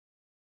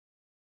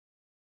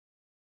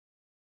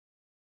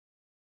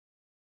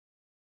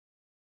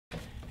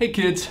Hey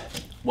kids,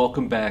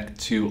 welcome back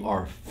to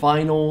our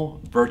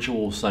final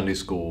virtual Sunday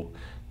school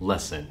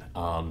lesson.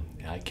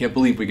 I can't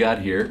believe we got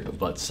here,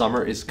 but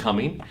summer is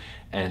coming,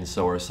 and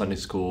so our Sunday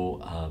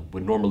school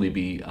would normally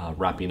be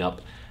wrapping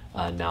up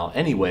now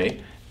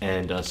anyway,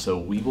 and so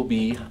we will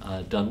be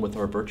done with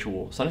our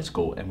virtual Sunday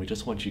school, and we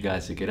just want you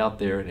guys to get out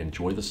there and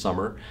enjoy the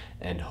summer,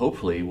 and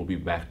hopefully we'll be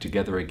back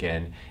together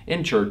again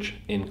in church,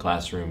 in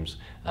classrooms,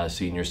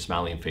 seeing your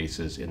smiling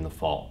faces in the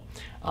fall.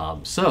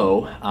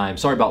 So I'm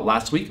sorry about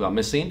last week, about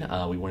missing.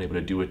 We weren't able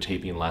to do a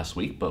taping last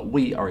week, but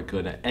we are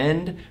going to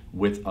end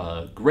with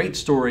a great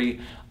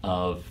story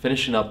of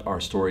finishing up our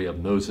story of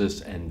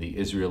Moses and the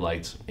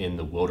Israelites in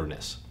the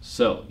wilderness.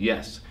 So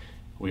yes,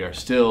 we are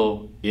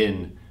still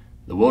in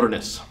the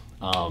wilderness.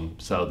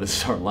 So this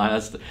is our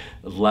last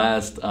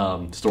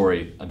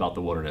story about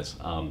the wilderness.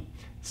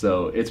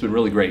 So it's been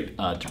really great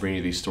to bring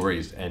you these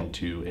stories and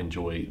to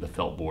enjoy the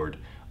felt board.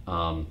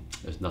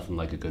 There's nothing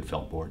like a good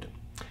felt board.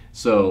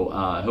 So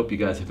I hope you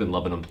guys have been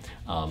loving them.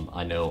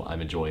 I know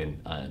I'm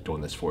enjoying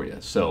doing this for you.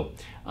 So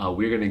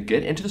we're going to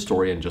get into the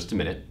story in just a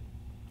minute,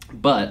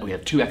 but we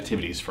have two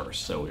activities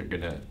first. So we're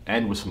going to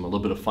end with a little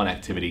bit of fun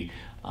activity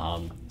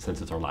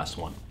since it's our last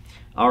one.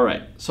 All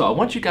right, so I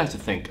want you guys to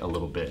think a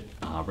little bit.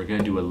 We're going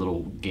to do a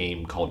little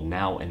game called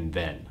Now and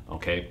Then,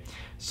 okay?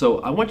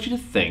 So I want you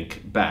to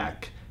think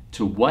back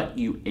to what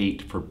you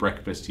ate for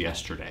breakfast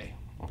yesterday,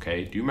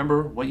 okay? Do you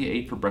remember what you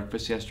ate for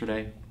breakfast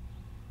yesterday?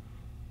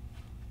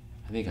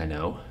 I think I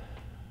know.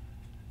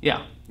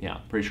 Yeah,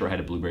 pretty sure I had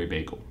a blueberry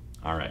bagel.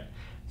 All right,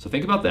 so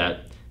think about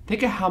that.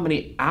 Think of how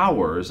many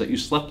hours that you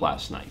slept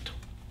last night.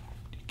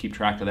 Do you keep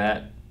track of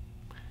that?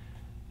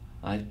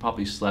 I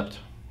probably slept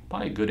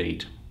a good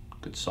 8.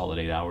 Good solid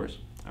 8 hours,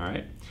 all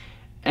right?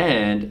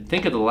 And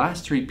think of the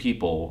last 3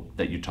 people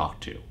that you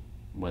talked to,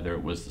 whether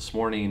it was this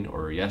morning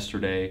or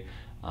yesterday.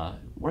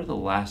 What are the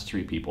last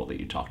 3 people that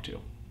you talked to?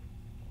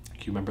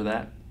 Can you remember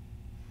that?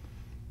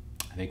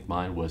 I think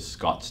mine was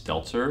Scott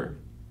Stelzer,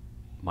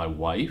 my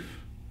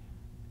wife,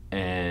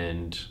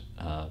 and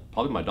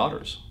probably my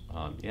daughters,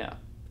 yeah.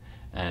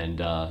 And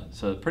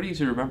so pretty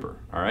easy to remember,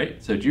 all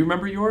right? So do you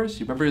remember yours?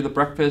 You remember the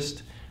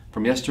breakfast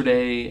from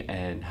yesterday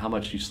and how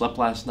much you slept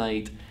last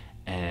night?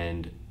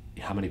 And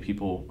how many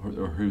people,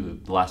 or who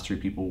the last 3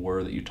 people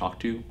were that you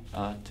talked to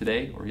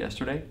today or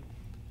yesterday?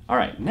 All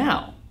right,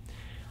 now,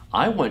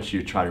 I want you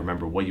to try to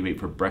remember what you ate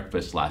for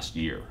breakfast last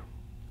year,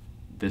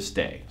 this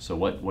day. So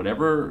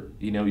whatever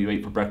you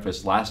ate for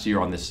breakfast last year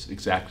on this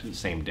exact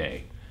same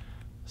day.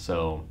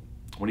 So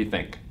what do you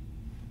think?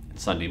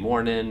 It's Sunday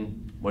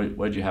morning, what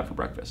did you have for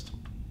breakfast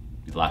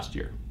last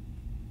year?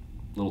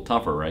 A little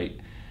tougher, right?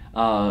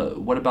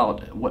 What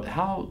about,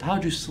 how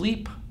did you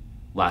sleep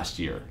last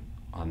year?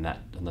 On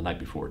the night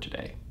before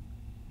today?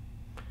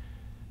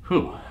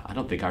 Whew, I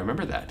don't think I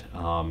remember that.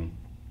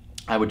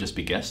 I would just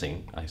be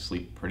guessing. I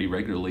sleep pretty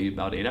regularly,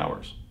 about 8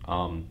 hours.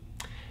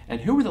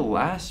 And who were the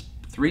last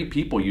 3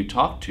 people you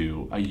talked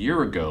to a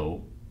year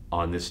ago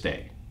on this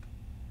day?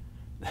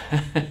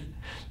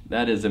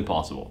 That is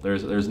impossible.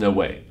 There's no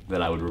way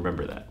that I would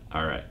remember that.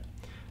 All right.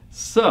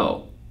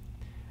 So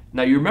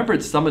now you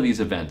remembered some of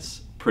these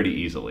events pretty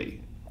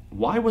easily.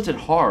 Why was it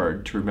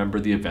hard to remember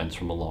the events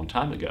from a long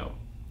time ago?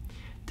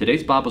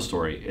 Today's Bible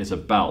story is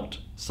about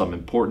some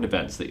important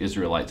events the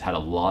Israelites had a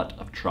lot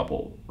of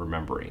trouble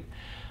remembering.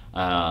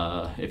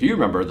 If you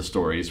remember the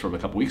stories from a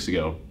couple weeks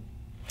ago,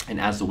 and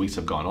as the weeks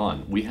have gone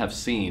on, we have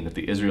seen that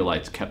the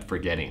Israelites kept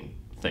forgetting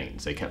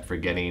things. They kept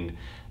forgetting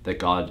that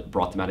God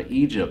brought them out of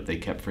Egypt. They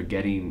kept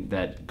forgetting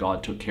that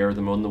God took care of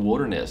them in the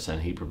wilderness,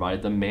 and He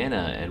provided them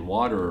manna and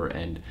water,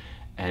 and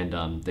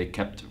they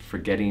kept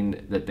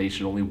forgetting that they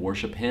should only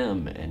worship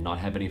Him and not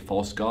have any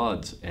false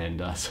gods.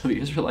 And so the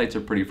Israelites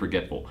are pretty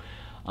forgetful.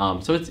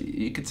 So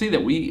you can see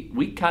that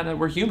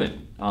we're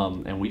human,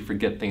 and we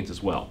forget things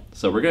as well.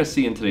 So we're going to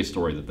see in today's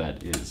story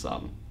that is,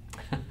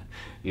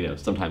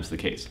 sometimes the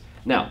case.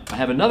 Now, I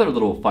have another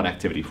little fun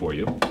activity for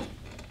you,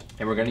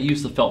 and we're going to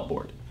use the felt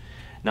board.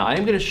 Now, I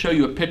am going to show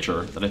you a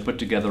picture that I put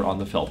together on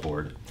the felt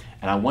board,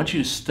 and I want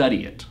you to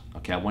study it.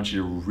 Okay, I want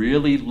you to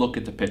really look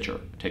at the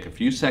picture. Take a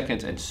few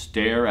seconds and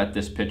stare at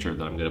this picture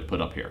that I'm going to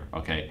put up here.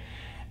 Okay,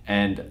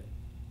 and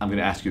I'm going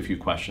to ask you a few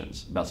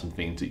questions about some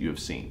things that you have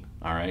seen,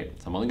 all right?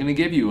 So I'm only going to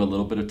give you a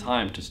little bit of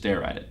time to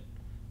stare at it.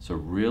 So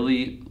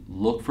really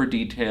look for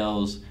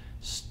details,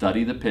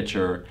 study the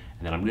picture,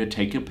 and then I'm going to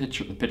take the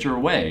picture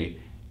away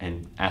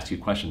and ask you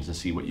questions and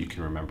see what you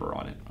can remember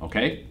on it,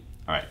 okay?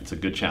 All right, it's a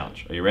good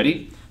challenge. Are you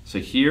ready? So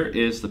here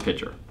is the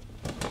picture.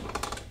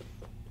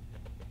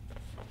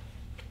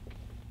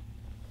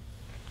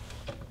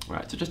 All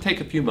right, so just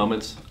take a few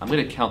moments. I'm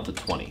going to count to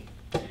 20.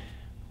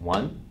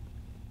 1,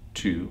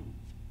 2,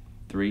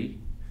 3,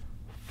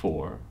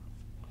 4,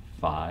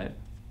 5,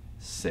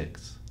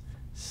 6,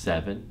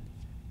 7,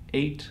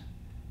 8,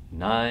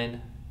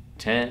 9,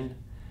 10,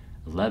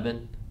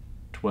 11,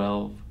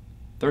 12,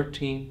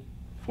 13,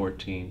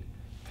 14,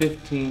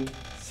 15,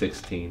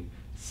 16,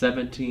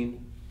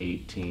 17,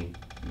 18,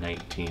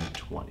 19,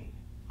 20.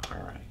 All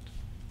right.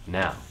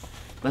 Now,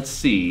 let's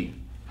see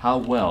how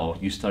well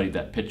you studied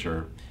that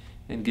picture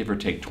and give or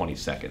take 20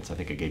 seconds. I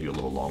think I gave you a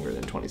little longer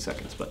than 20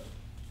 seconds, but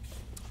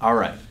all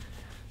right.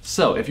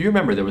 So if you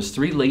remember, there was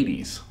 3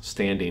 ladies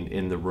standing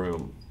in the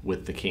room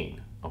with the king,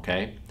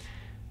 okay?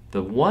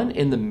 The one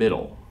in the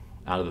middle,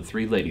 out of the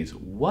 3 ladies,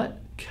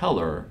 what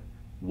color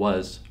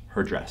was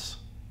her dress?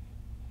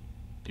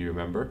 Do you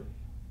remember?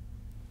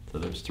 So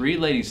there's 3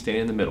 ladies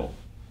standing in the middle.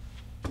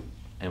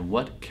 And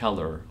what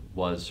color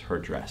was her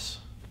dress?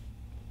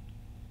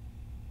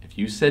 If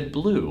you said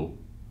blue,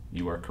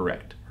 you are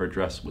correct. Her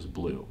dress was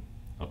blue.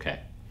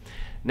 Okay.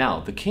 Now,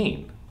 the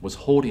king was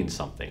holding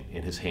something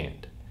in his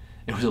hand.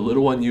 It was a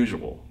little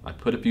unusual. I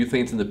put a few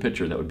things in the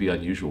picture that would be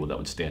unusual, that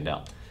would stand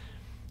out.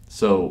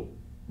 So,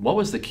 what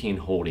was the king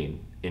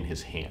holding in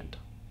his hand?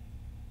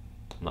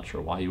 I'm not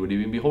sure why he would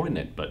even be holding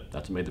it, but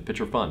that's what made the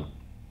picture fun.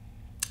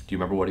 Do you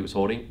remember what he was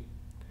holding?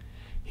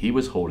 He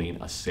was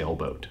holding a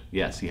sailboat.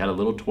 Yes, he had a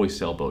little toy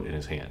sailboat in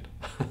his hand.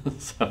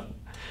 So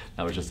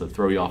that was just to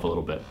throw you off a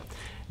little bit.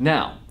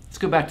 Now, let's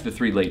go back to the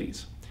 3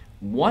 ladies.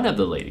 One of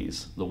the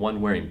ladies, the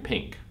one wearing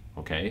pink,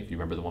 okay, if you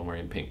remember the one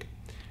wearing pink,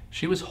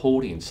 she was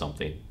holding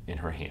something in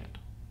her hand,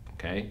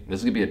 okay? This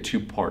is gonna be a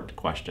 2-part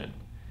question.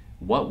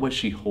 What was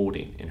she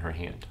holding in her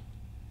hand?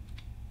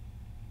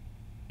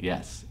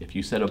 Yes, if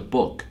you said a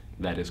book,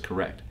 that is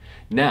correct.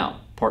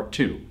 Now, part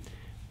 2,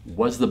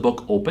 was the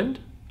book opened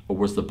or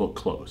was the book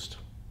closed?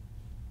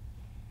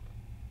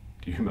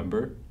 Do you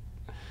remember?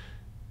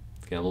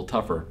 It's getting a little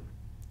tougher.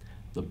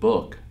 The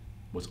book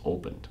was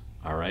opened,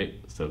 all right?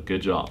 So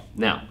good job.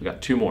 Now, we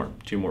got two more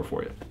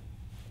for you.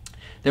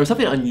 There was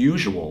something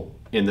unusual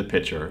in the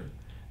picture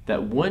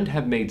that wouldn't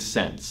have made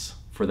sense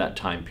for that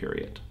time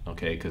period,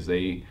 okay? Because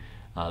they,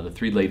 the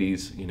 3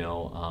 ladies, you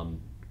know,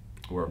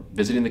 were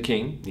visiting the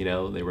king, you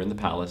know, they were in the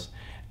palace,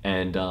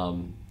 and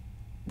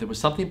there was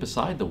something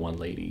beside the one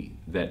lady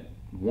that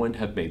wouldn't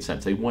have made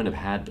sense. They wouldn't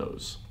have had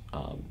those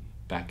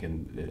back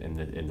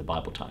in the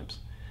Bible times.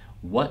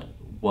 What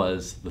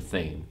was the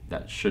thing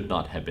that should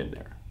not have been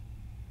there?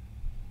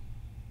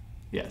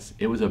 Yes,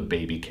 it was a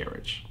baby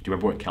carriage. Do you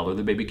remember what color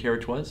the baby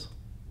carriage was?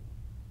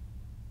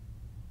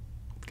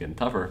 It's getting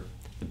tougher.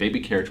 The baby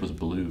carriage was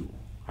blue,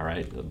 all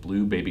right? The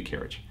blue baby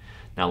carriage.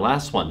 Now,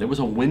 last one, there was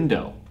a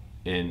window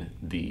in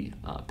the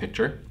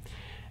picture,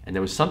 and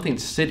there was something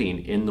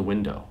sitting in the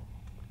window.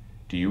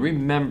 Do you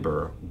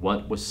remember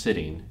what was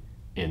sitting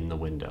in the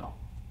window?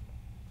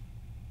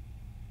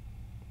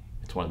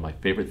 It's one of my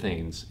favorite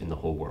things in the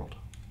whole world.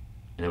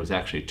 And it was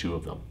actually 2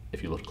 of them,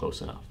 if you look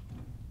close enough.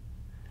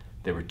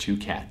 There were 2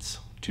 cats,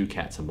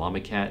 a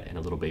mama cat and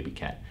a little baby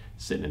cat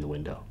sitting in the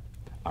window.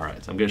 All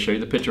right, so I'm gonna show you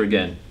the picture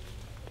again,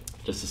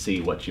 just to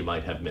see what you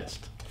might have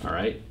missed, all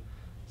right?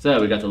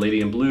 So we got the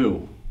lady in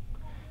blue.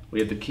 We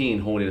have the king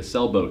holding a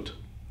sailboat.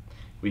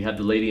 We have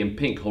the lady in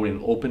pink holding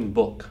an open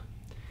book.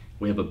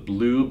 We have a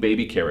blue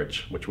baby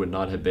carriage, which would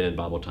not have been in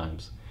Bible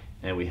times.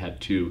 And we have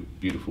 2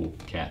 beautiful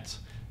cats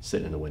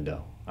sitting in the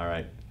window, all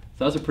right? So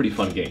that was a pretty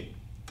fun game,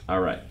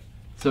 all right?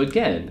 So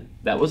again,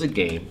 that was a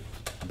game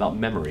about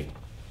memory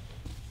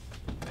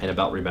and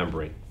about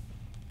remembering.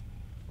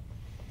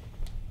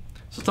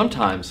 So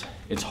sometimes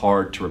it's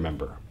hard to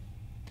remember.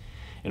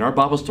 In our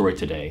Bible story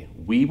today,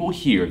 we will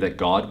hear that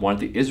God wanted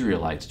the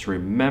Israelites to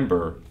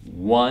remember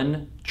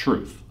one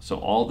truth. So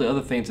all the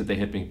other things that they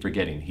had been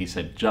forgetting, he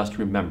said, just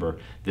remember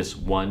this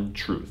one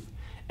truth.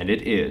 And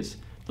it is,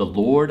 the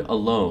Lord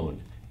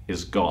alone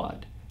is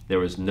God.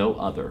 There is no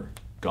other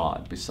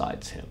God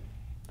besides him.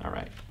 All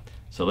right,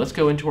 so let's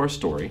go into our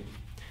story,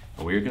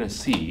 and we're going to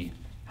see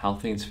how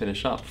things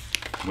finish up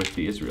with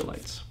the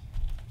Israelites.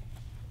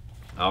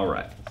 All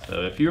right,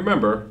 so if you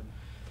remember,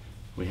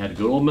 we had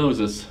good old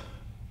Moses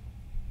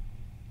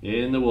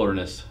in the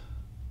wilderness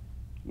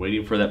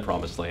waiting for that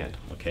promised land.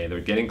 Okay, they're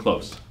getting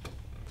close.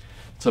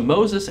 So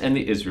Moses and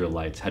the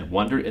Israelites had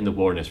wandered in the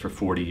wilderness for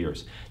 40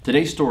 years.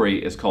 Today's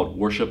story is called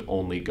Worship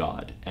Only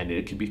God, and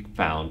it can be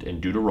found in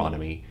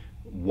Deuteronomy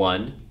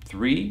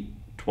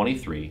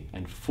 1:3-23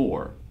 and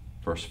 4,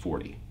 verse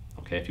 40.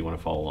 Okay, if you want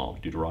to follow along,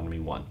 Deuteronomy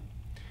 1.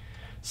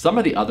 Some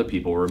of the other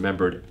people were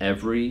remembered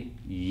every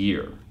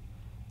year.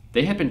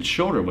 They had been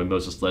children when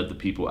Moses led the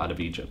people out of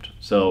Egypt.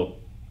 So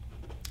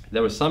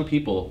there were some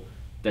people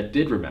that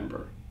did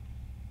remember,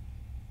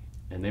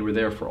 and they were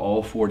there for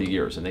all 40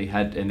 years, and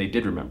they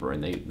did remember,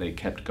 and they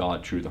kept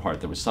God true to their heart.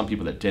 There was some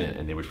people that didn't,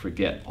 and they would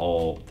forget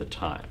all the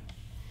time.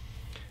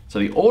 So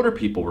the older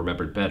people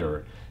remembered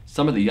better.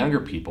 Some of the younger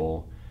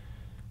people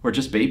were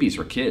just babies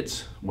or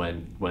kids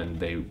when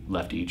they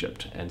left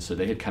Egypt, and so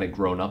they had kind of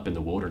grown up in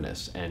the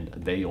wilderness, and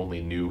they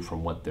only knew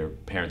from what their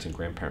parents and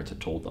grandparents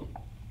had told them.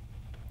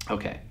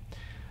 Okay,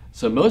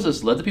 so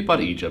Moses led the people out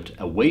of Egypt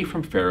away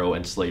from Pharaoh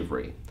and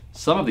slavery.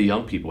 Some of the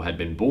young people had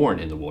been born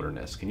in the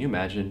wilderness. Can you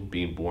imagine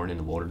being born in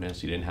the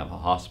wilderness? You didn't have a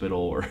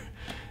hospital or,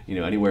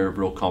 anywhere of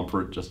real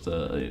comfort, just a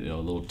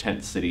little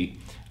tent city,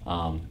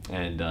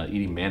 and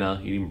eating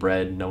manna, eating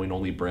bread, knowing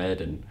only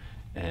bread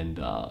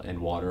and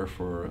water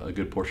for a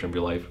good portion of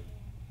your life.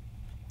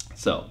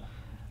 So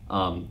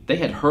they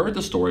had heard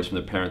the stories from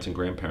their parents and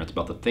grandparents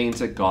about the things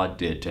that God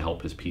did to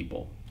help his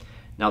people.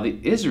 Now the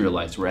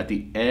Israelites were at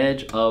the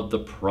edge of the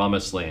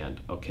promised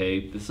land,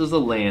 okay? This is the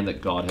land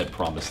that God had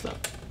promised them.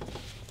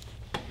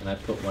 And I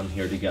put one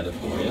here together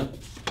for you.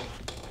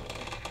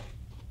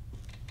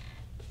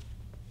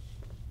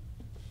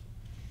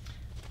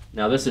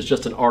 Now this is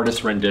just an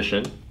artist's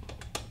rendition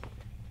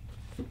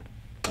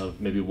of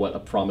maybe what a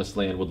promised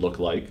land would look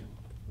like.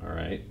 All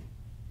right,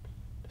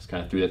 just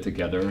kind of threw that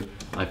together.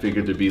 I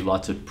figured there'd be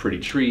lots of pretty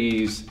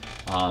trees,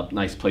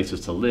 nice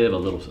places to live, a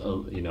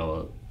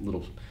little, a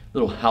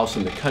little house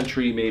in the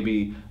country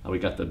maybe. We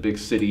got the big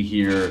city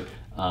here.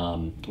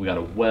 We got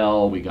a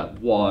well, we got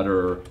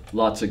water,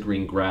 lots of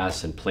green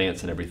grass and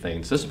plants and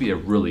everything. So this would be a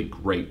really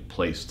great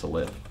place to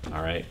live.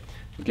 All right.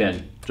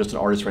 Again, just an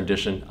artist's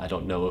rendition. I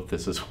don't know if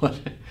this is what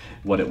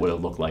it would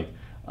have looked like.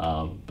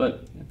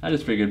 But I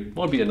just figured,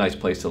 well, it'd be a nice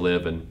place to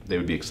live and they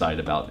would be excited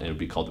about, and it would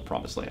be called the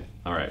Promised Land.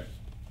 All right.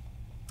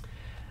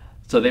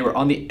 So they were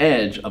on the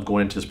edge of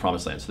going into this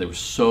Promised Land. So they were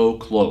so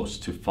close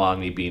to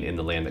finally being in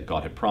the land that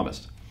God had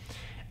promised.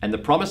 And the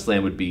Promised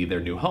Land would be their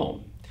new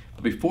home.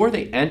 But before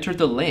they entered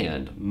the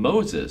land,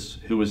 Moses,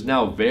 who was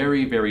now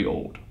very, very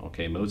old,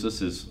 okay,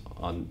 Moses is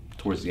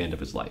towards the end of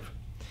his life,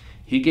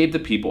 he gave the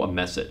people a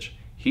message.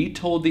 He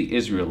told the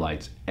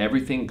Israelites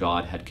everything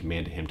God had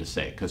commanded him to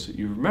say. Because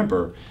you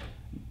remember,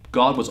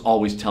 God was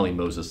always telling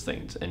Moses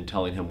things and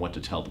telling him what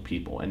to tell the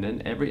people. And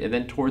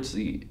then towards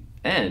the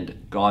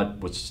end,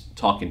 God was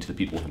talking to the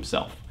people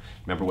himself.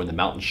 Remember when the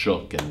mountain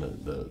shook and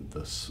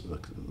the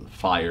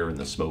fire and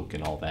the smoke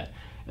and all that,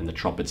 and the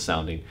trumpets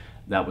sounding,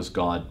 that was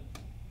God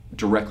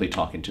directly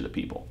talking to the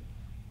people.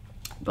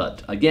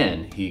 But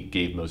again, he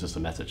gave Moses a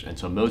message. And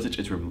so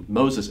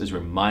Moses is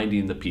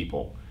reminding the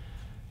people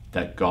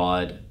that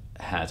God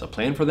has a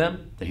plan for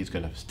them, that he's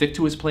going to stick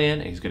to his plan,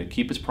 and he's going to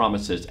keep his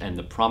promises, and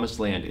the promised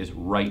land is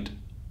right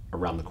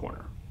around the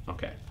corner.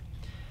 Okay.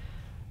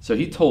 So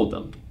he told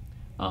them,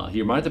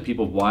 he reminded the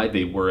people why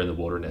they were in the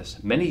wilderness.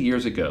 Many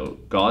years ago,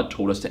 God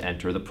told us to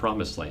enter the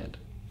promised land.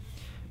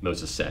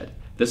 Moses said,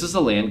 "This is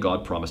the land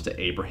God promised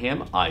to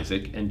Abraham,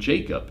 Isaac, and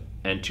Jacob,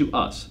 and to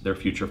us, their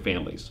future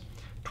families."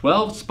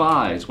 12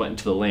 spies went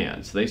into the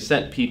land. So they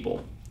sent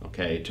people,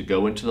 okay, to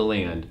go into the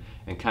land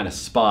and kind of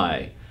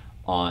spy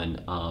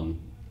on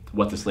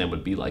what this land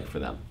would be like for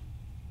them.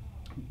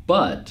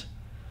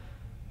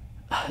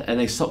 And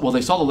they saw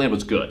the land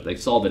was good. They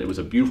saw that it was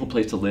a beautiful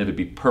place to live. It'd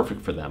be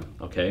perfect for them,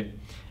 okay?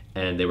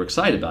 And they were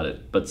excited about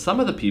it. But some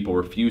of the people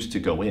refused to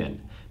go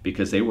in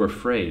because they were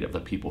afraid of the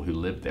people who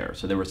lived there.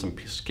 So there were some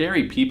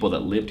scary people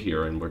that lived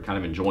here and were kind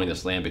of enjoying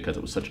this land because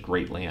it was such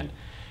great land.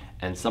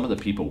 And some of the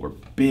people were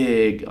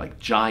big, like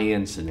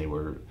giants, and they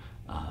were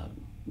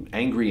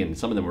angry, and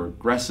some of them were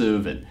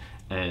aggressive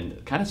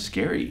and kind of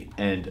scary.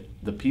 And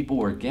the people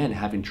were, again,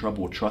 having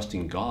trouble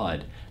trusting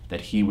God that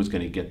he was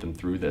going to get them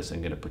through this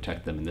and going to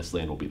protect them, and this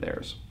land will be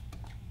theirs.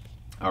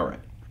 All right.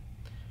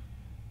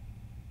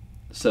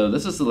 So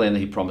this is the land that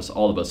he promised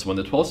all of us. So when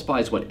the 12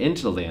 spies went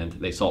into the land,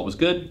 they saw it was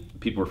good.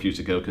 People refused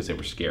to go because they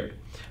were scared.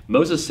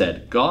 Moses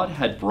said, God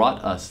had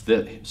brought us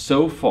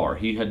so far.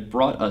 He had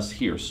brought us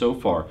here so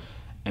far,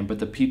 but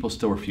the people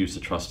still refused to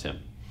trust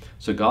him.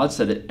 So God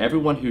said that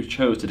everyone who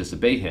chose to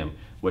disobey him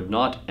would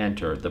not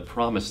enter the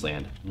promised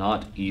land,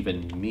 not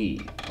even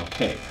me.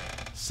 Okay,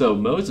 so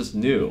Moses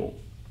knew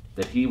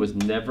that he was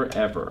never,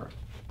 ever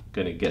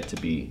going to get to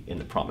be in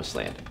the promised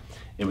land.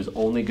 It was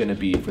only going to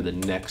be for the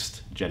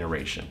next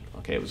generation.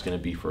 Okay, it was going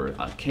to be for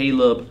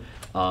Caleb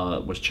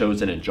was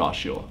chosen, and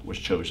Joshua was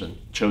chosen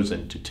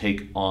to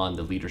take on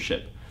the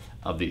leadership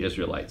of the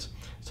Israelites.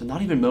 So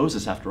not even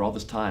Moses, after all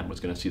this time, was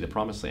going to see the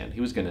promised land.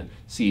 He was going to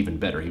see even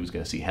better. He was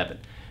going to see heaven.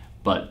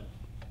 But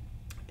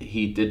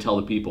he did tell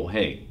the people,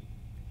 hey,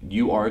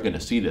 you are going to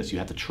see this. You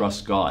have to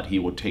trust God. He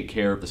will take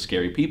care of the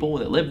scary people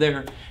that live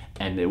there,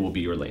 and it will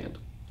be your land.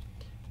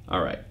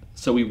 All right.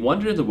 So we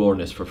wandered in the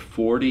wilderness for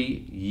 40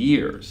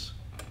 years.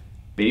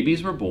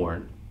 Babies were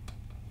born.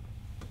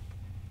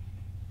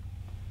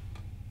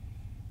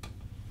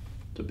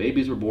 So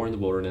babies were born in the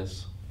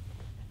wilderness.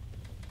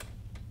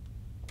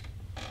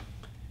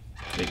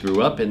 They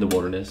grew up in the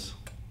wilderness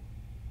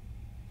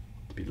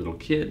to be little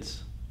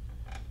kids.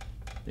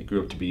 They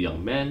grew up to be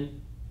young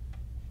men.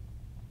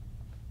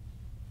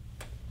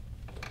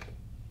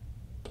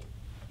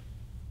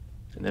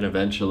 And then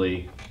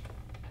eventually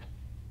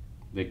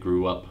they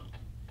grew up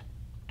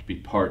to be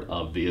part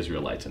of the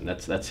Israelites. And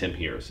that's him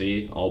here.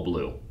 See? All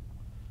blue.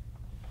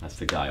 That's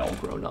the guy all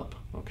grown up.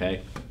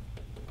 Okay?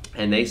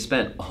 And they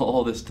spent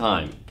all this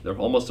time,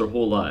 almost their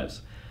whole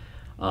lives.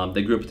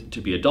 They grew up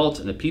to be adults,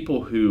 and the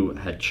people who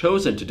had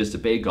chosen to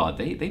disobey God,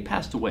 they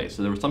passed away.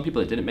 So there were some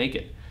people that didn't make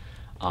it.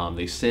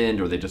 They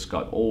sinned, or they just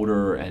got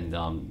older, and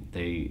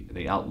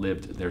they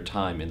outlived their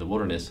time in the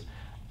wilderness.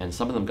 And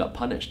some of them got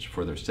punished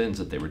for their sins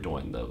that they were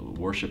doing, the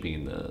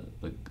worshiping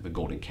the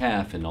golden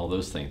calf and all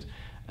those things.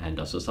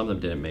 And so some of them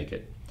didn't make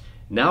it.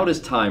 Now it is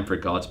time for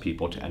God's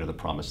people to enter the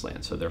promised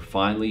land. So they're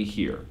finally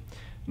here.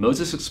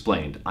 Moses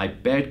explained, I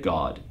begged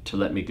God to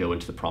let me go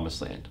into the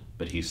promised land,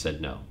 but he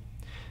said no.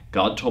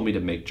 God told me to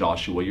make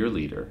Joshua your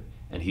leader,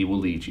 and he will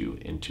lead you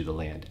into the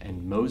land.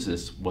 And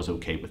Moses was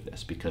okay with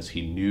this because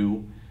he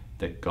knew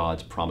that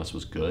God's promise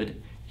was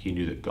good. He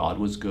knew that God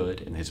was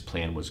good and his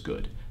plan was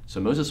good.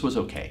 So Moses was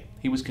okay.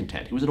 He was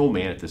content. He was an old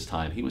man at this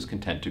time. He was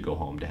content to go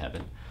home to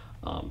heaven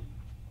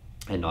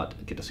and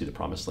not get to see the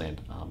promised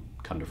land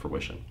come to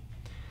fruition.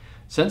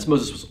 Since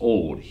Moses was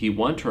old, he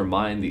wanted to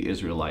remind the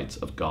Israelites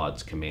of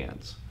God's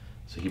commands.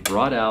 So he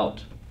brought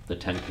out the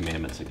 10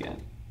 Commandments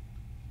again.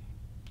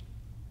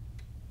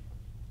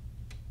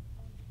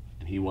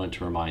 And he wanted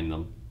to remind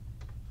them.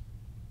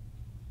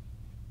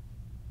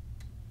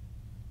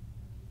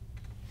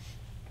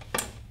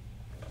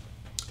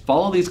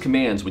 Follow these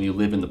commands when you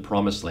live in the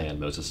promised land,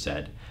 Moses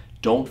said.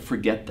 Don't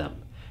forget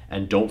them,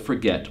 and don't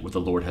forget what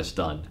the Lord has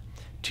done.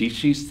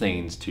 Teach these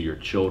things to your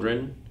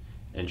children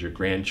and your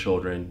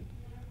grandchildren,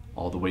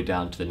 all the way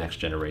down to the next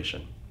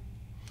generation.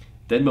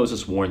 Then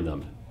Moses warned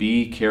them,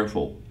 be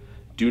careful.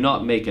 Do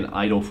not make an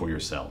idol for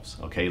yourselves,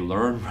 okay?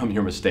 Learn from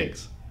your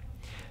mistakes.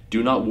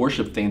 Do not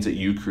worship things that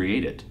you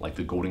created, like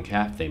the golden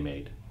calf they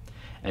made.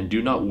 And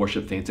do not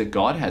worship things that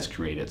God has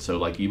created. So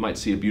like you might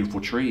see a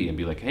beautiful tree and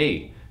be like,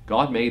 hey,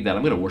 God made that,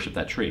 I'm going to worship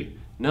that tree.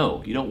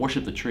 No, you don't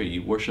worship the tree,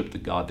 you worship the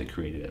God that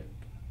created it.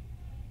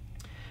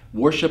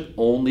 Worship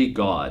only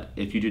God.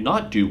 If you do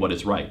not do what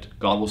is right,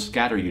 God will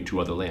scatter you to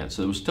other lands.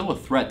 So there was still a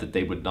threat that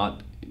they would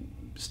not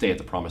stay at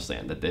the promised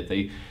land, that if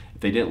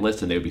they didn't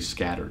listen, they would be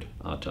scattered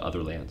to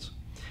other lands.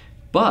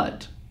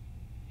 But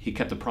he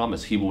kept the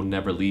promise. He will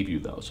never leave you,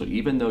 though. So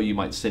even though you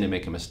might sin and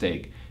make a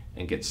mistake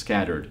and get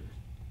scattered,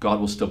 God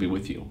will still be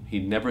with you. He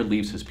never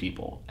leaves his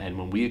people. And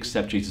when we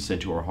accept Jesus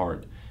into our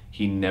heart,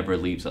 he never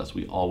leaves us.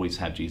 We always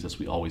have Jesus.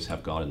 We always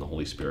have God and the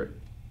Holy Spirit.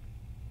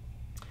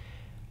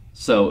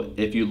 So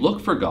if you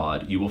look for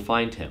God, you will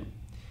find him.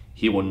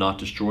 He will not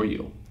destroy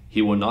you.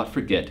 He will not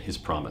forget his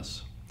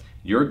promise.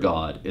 Your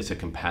God is a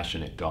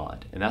compassionate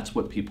God. And that's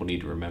what people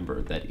need to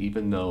remember, that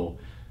even though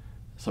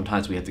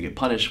sometimes we have to get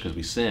punished because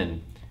we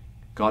sin,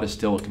 God is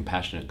still a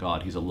compassionate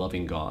God. He's a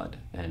loving God,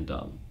 and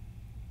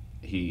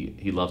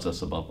he loves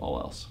us above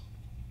all else.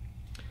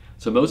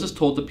 So Moses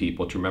told the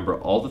people to remember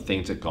all the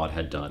things that God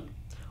had done,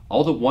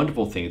 all the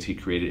wonderful things he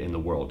created in the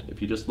world.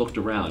 If you just looked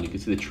around, you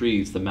could see the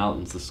trees, the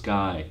mountains, the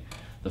sky,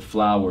 the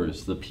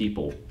flowers, the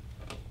people.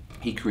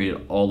 He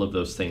created all of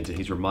those things, and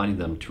he's reminding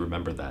them to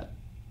remember that.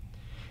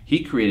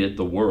 He created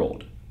the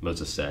world,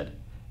 Moses said,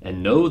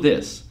 and know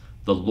this,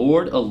 the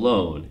Lord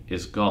alone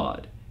is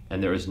God,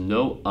 and there is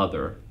no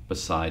other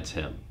besides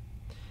him.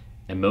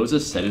 And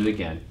Moses said it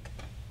again.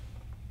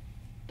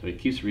 So he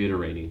keeps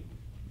reiterating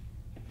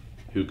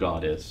who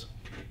God is.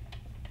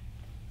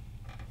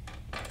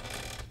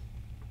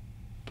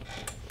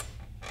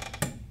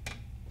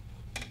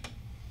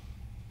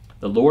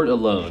 The Lord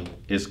alone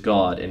is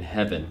God in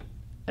heaven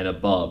and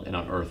above and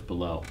on earth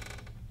below.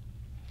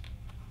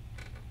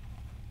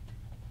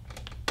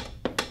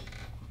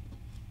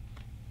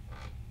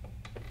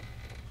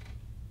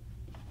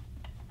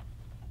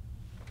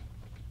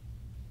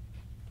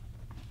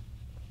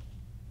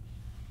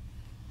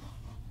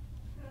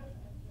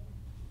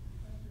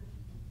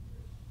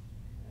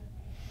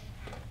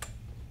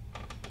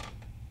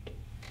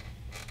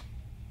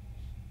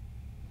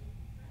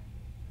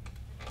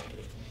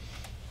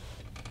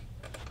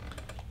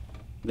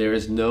 There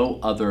is no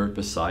other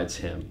besides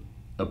him.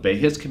 Obey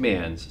his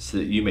commands so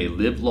that you may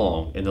live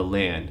long in the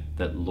land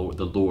that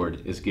the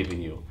Lord is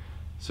giving you.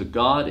 So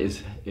God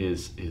is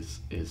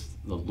the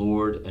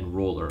Lord and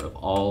ruler of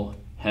all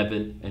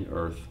heaven and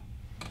earth,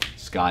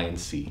 sky and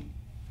sea.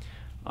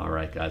 All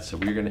right, guys, so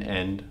we're going to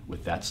end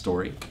with that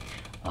story.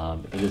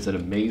 It is an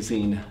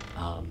amazing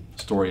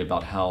story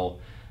about how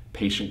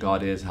patient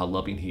God is, how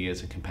loving he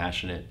is and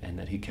compassionate, and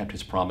that he kept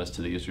his promise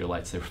to the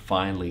Israelites. They're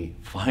finally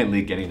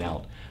getting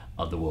out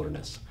of the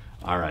wilderness.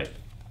 All right,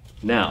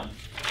 now,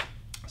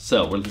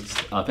 so let's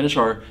finish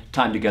our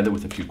time together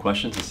with a few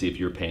questions to see if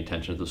you're paying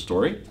attention to the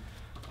story.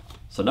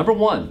 So number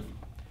one,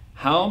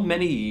 how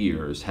many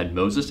years had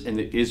Moses and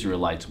the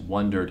Israelites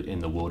wandered in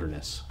the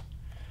wilderness?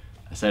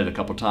 I said it a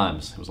couple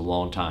times. It was a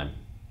long time.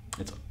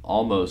 It's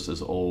almost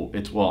as old.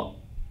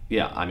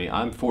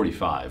 I'm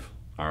 45,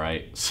 all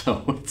right?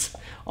 So it's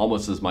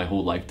almost as my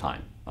whole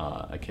lifetime.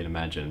 I can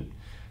imagine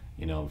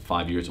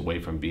 5 years away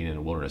from being in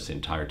the wilderness the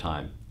entire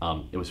time.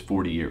 It was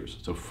 40 years.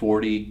 So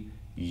 40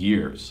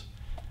 years.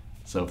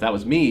 So if that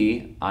was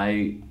me,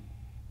 I'm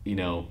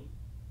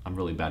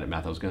really bad at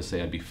math. I was going to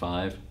say I'd be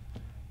 5,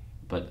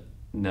 but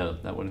no,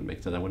 that wouldn't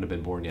make sense. I wouldn't have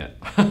been born yet.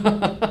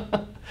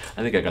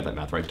 I think I got that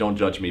math right. Don't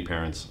judge me,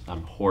 parents.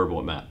 I'm horrible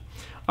at math.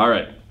 All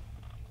right.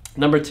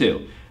 Number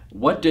 2.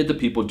 What did the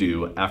people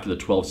do after the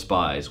 12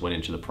 spies went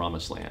into the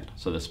promised land?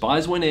 So the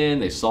spies went in,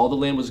 they saw the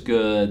land was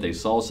good, they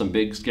saw some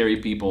big scary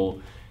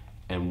people,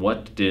 and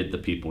what did the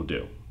people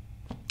do?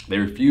 They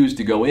refused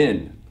to go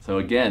in. So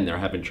again, they're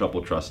having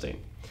trouble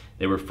trusting.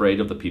 They were afraid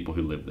of the people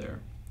who lived there.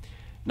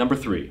 Number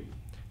 3,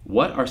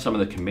 what are some of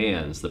the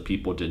commands the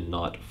people did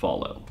not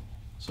follow?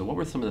 So what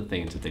were some of the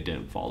things that they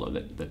didn't follow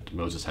that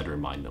Moses had to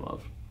remind them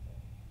of?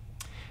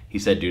 He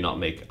said, do not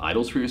make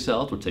idols for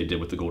yourselves, which they did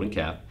with the golden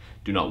calf.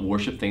 Do not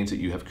worship things that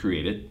you have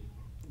created.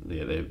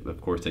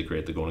 Of course, they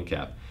created the golden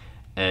calf.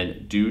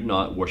 And do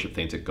not worship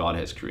things that God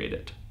has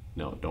created.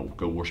 No, don't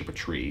go worship a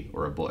tree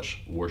or a bush.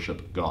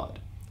 Worship God.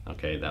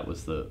 Okay, that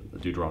was the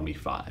Deuteronomy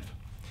 5.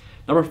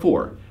 Number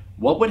 4,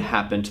 what would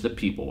happen to the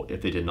people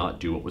if they did not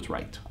do what was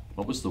right?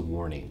 What was the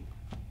warning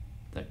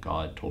that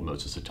God told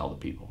Moses to tell the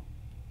people?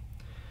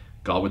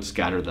 God would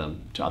scatter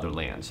them to other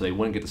lands, so they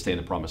wouldn't get to stay in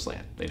the promised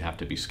land. They'd have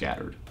to be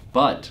scattered,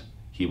 but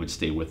he would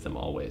stay with them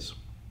always.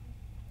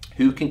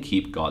 Who can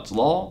keep God's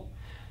law?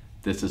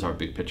 This is our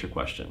big picture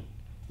question.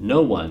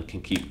 No one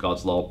can keep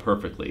God's law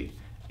perfectly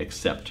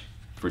except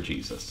for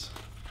Jesus.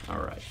 All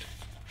right.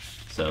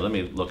 So let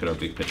me look at our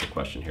big picture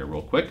question here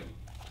real quick.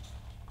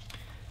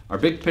 Our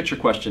big picture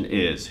question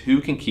is,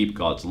 who can keep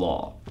God's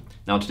law?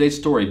 Now, in today's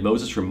story,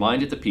 Moses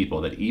reminded the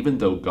people that even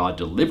though God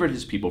delivered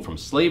his people from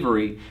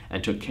slavery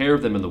and took care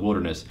of them in the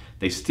wilderness,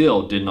 they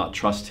still did not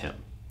trust him.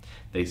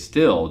 They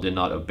still did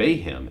not obey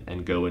him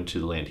and go into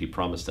the land he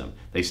promised them.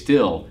 They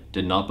still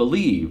did not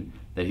believe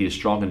that he is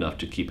strong enough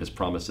to keep his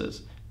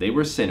promises. They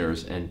were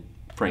sinners, and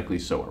frankly,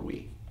 so are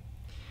we.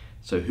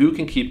 So who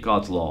can keep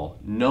God's law?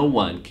 No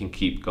one can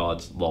keep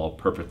God's law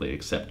perfectly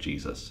except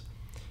Jesus.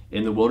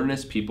 In the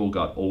wilderness, people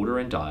got older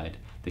and died.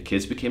 The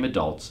kids became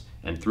adults,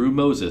 and through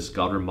Moses,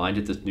 God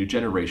reminded this new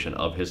generation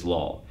of his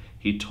law.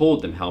 He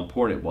told them how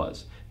important it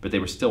was, but they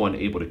were still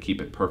unable to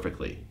keep it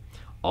perfectly.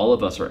 All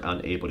of us are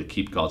unable to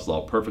keep God's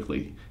law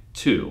perfectly,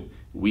 too.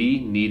 We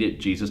needed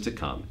Jesus to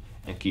come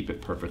and keep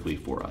it perfectly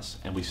for us,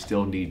 and we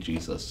still need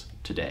Jesus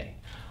today.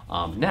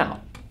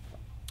 Now,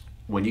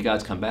 when you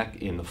guys come back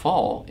in the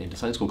fall into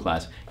Sunday school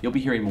class, you'll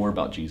be hearing more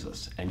about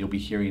Jesus, and you'll be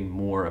hearing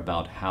more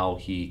about how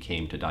he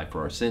came to die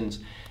for our sins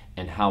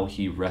and how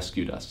he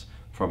rescued us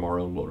from our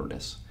own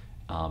wilderness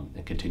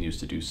and continues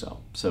to do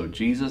so. So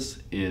Jesus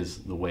is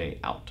the way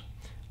out,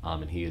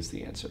 and he is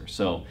the answer.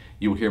 So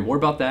you will hear more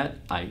about that.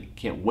 I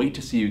can't wait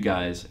to see you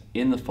guys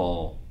in the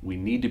fall. We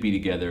need to be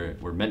together.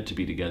 We're meant to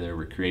be together.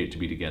 We're created to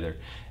be together.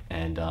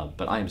 And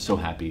but I am so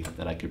happy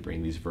that I could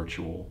bring these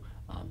virtual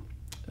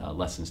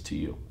lessons to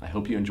you. I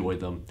hope you enjoyed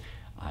them.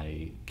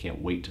 I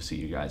can't wait to see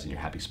you guys in your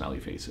happy,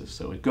 smiley faces.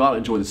 So go out,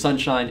 enjoy the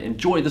sunshine,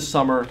 enjoy the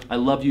summer. I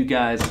love you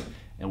guys,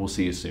 and we'll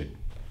see you soon.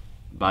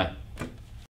 Bye.